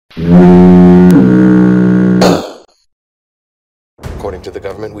According to the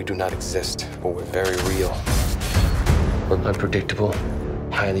government, we do not exist, but we're very real. We're unpredictable,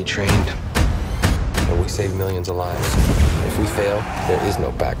 highly trained, and we save millions of lives. If we fail, there is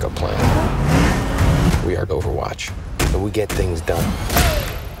no backup plan. We are Overwatch, and we get things done.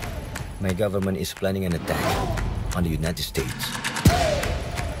 My government is planning an attack on the United States.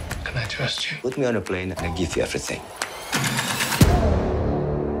 Can I trust you? Put me on a plane and I give you everything.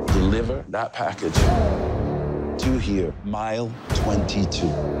 Deliver that package to here, mile 22.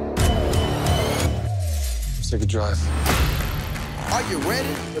 Let's take a drive. Are you ready?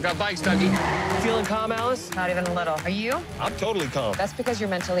 Look out, bikes, Dougie. Feeling calm, Alice? Not even a little. Are you? I'm totally calm. That's because you're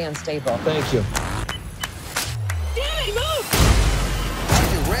mentally unstable. Thank you. Damn it, move! Are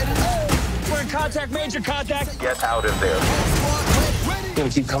you ready? We're in contact, major contact. Get out of there. You gonna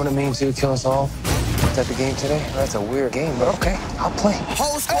keep coming to me until you kill us all? Is that the game today? That's a weird game, but okay, I'll play.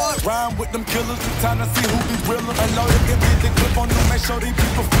 Whole squad. Rhyme with them killers, it's time to see who be realer. A lawyer can get the clip on them, make sure these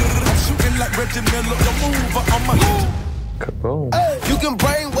people feel it. I'm shooting like Reggie Miller, the mover, I'm a Kaboom. You can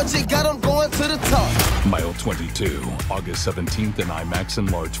bring what you got, I'm going to the top. Mile 22, August 17th in IMAX in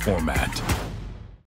large format.